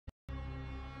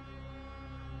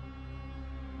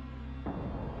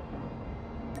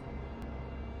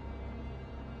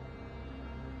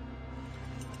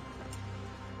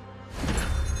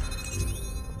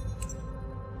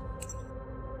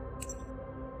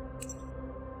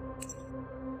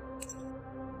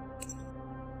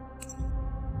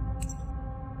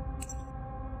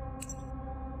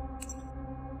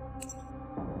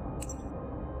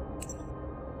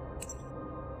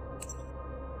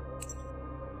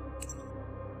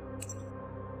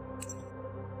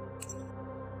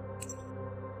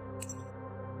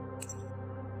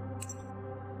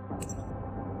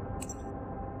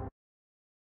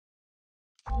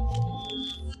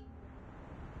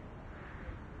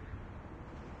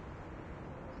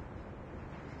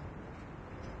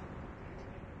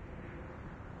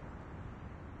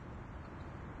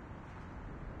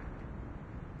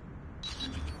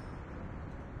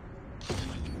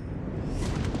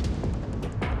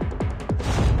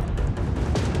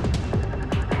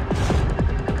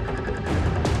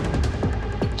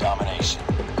Domination.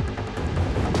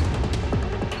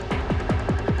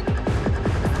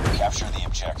 Capture the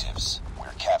objectives. We're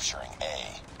capturing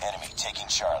A. Enemy taking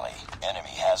Charlie. Enemy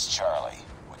has Charlie.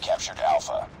 We captured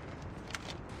Alpha.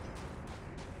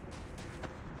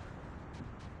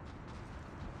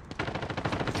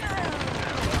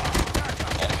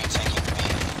 Enemy taking B.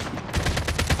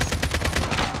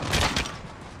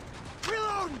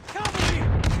 Reload! Cover me!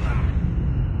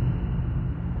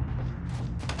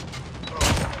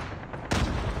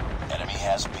 Enemy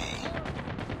has B.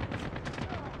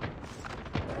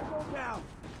 Down.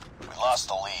 We lost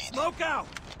the lead. Smoke out!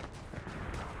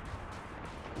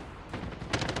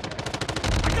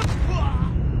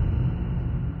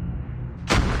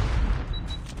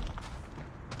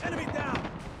 Enemy down!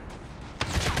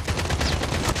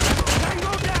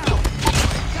 Tango down!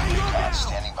 Tango Recon down!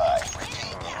 standing by.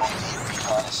 Repeat, UAV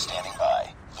recon is standing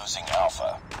by. Losing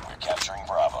Alpha. We're capturing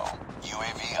Bravo.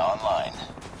 UAV online.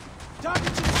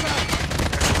 Targets in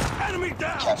sight! Enemy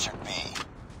down! Captured B.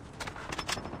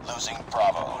 Losing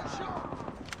Bravo.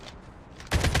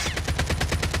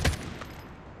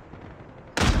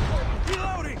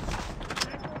 Reloading!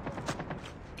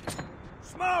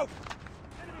 Smoke!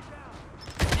 Enemy down!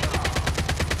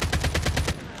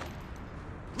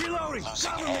 Reloading!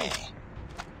 Losing Cover A. me!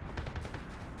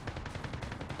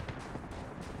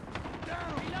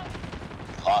 Down!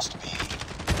 Lost B.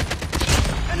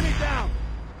 Enemy down!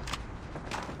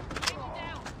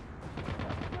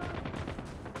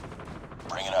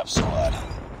 Bring it up, squad.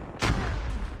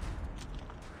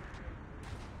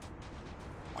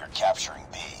 We're capturing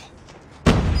B.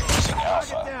 Losing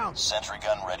Alpha. down. Sentry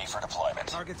gun ready for deployment.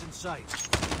 Targets in sight.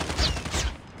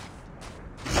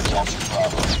 Captured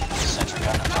Bravo. Sentry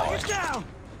gun Target deployed. down!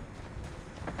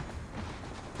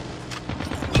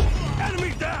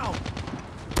 Enemy down!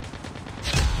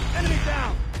 Enemy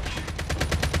down!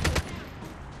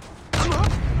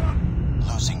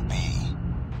 Losing B.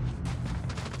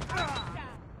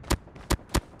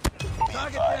 Be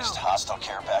Target advised, down. hostile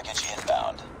care package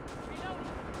inbound.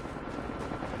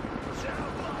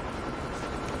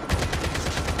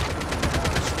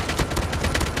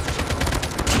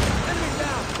 Enemy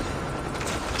down!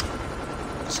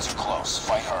 It's too close.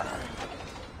 Fight harder.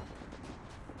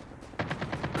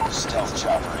 Stealth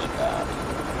chopper inbound.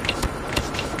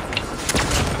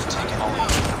 We've taken the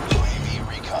lead. UAV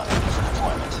recon ready for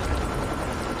deployment.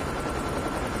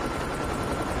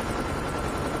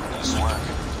 Nice work.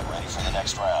 Get ready for the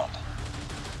next round.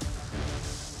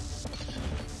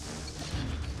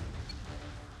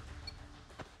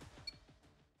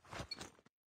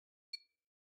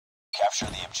 Capture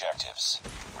the objectives.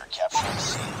 We're capturing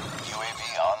C.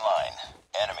 UAV online.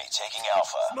 Enemy taking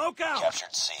Alpha. Smoke out!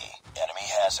 Captured C. Enemy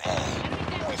has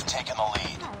A. We've taken the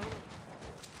lead.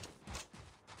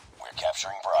 We're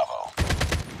capturing Bravo.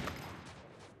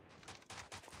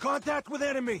 Contact with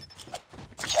enemy!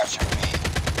 Captured B.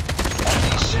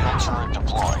 Enemy shield turret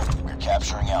deployed. We're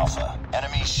capturing Alpha.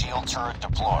 Enemy shield turret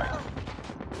deployed.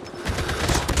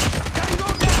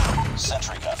 Tango down!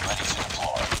 Sentry gun ready to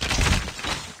deploy.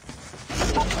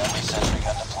 Friendly sentry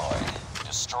gun deployed.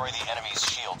 Destroy the enemy's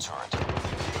shield turret.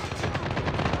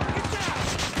 Get down!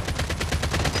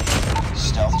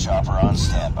 Stealth chopper on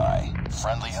standby.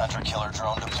 Friendly hunter-killer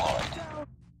drone deployed.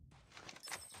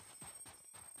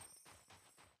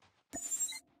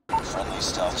 Friendly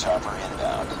stealth chopper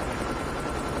inbound.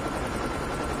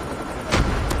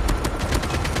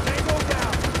 Tango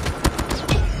down!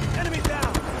 Enemy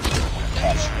down! We're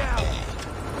capturing down. A.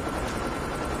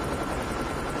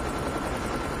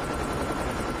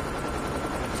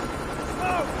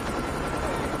 Smoke!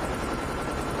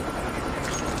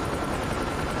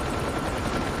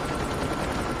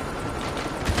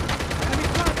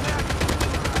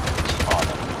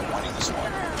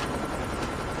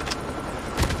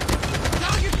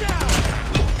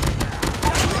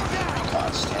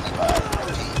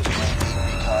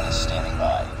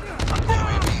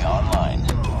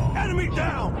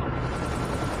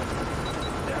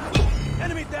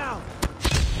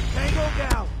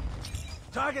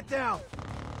 Target down!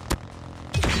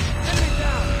 Enemy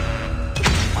down!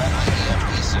 Friendly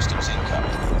EMP systems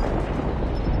incoming.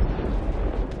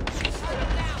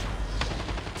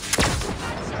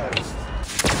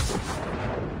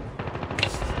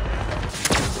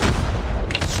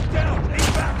 Down!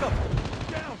 Need backup!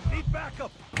 Down! Need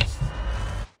backup!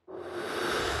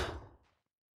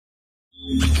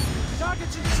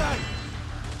 Target's in sight!